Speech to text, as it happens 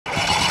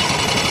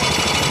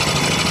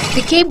The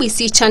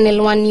KBC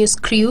Channel 1 news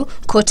crew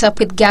caught up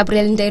with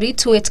Gabriel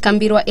Nderitu at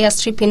Kambirwa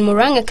airstrip in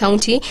Muranga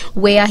County,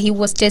 where he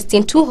was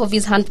testing two of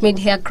his handmade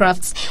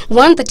aircrafts,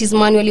 one that is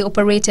manually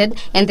operated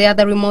and the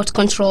other remote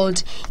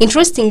controlled.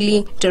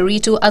 Interestingly,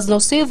 Nderitu has no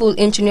civil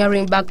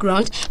engineering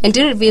background, and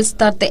he reveals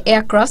that the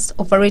aircrafts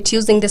operate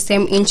using the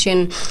same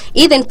engine.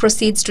 He then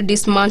proceeds to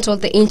dismantle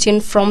the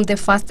engine from the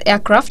first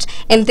aircraft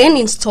and then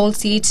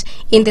installs it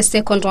in the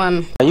second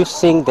one.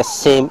 Using the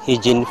same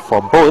engine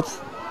for both,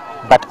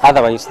 but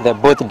otherwise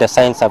both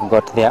designs have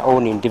got their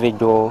own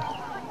individual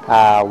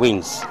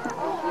wings,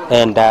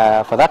 and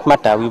for that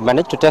matter we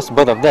managed to test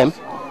both of them,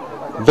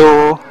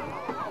 though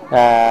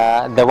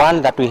the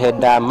one that we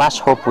had much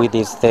hope with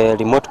is the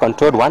remote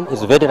controlled one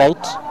is very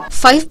light.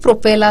 5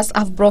 propellers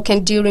have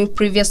broken during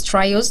previous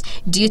trials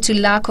due to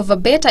lack of a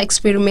better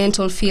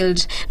experimental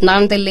field.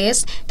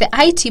 Nonetheless, the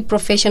IT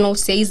professional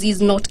says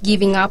he's not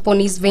giving up on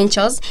his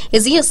ventures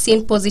as he has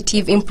seen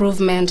positive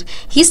improvement.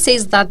 He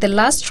says that the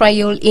last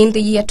trial in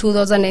the year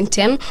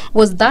 2010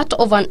 was that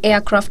of an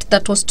aircraft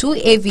that was too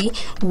heavy,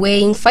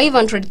 weighing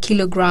 500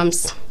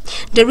 kilograms.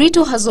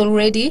 Nderitu has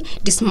already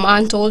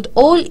dismantled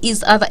all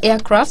his other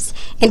aircrafts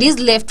and is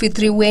left with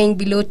 3 weighing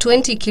below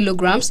 20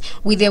 kilograms,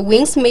 with their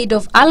wings made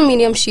of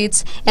aluminium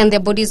sheets and their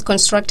bodies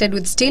constructed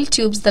with steel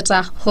tubes that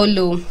are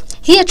hollow.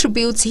 He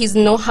attributes his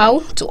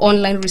know-how to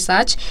online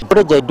research.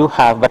 Knowledge I do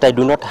have, but I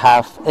do not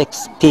have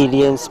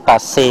experience per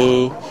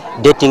se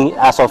dating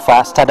as of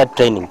standard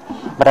training.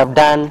 But I've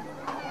done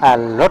a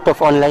lot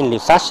of online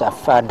research,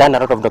 I've done a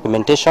lot of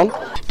documentation.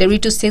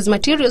 Nderitu says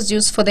materials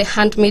used for the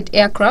handmade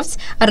aircrafts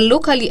are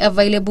locally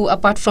available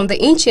apart from the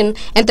engine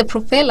and the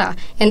propeller,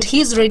 and he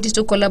is ready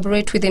to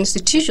collaborate with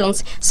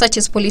institutions such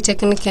as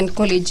polytechnic and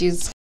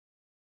colleges.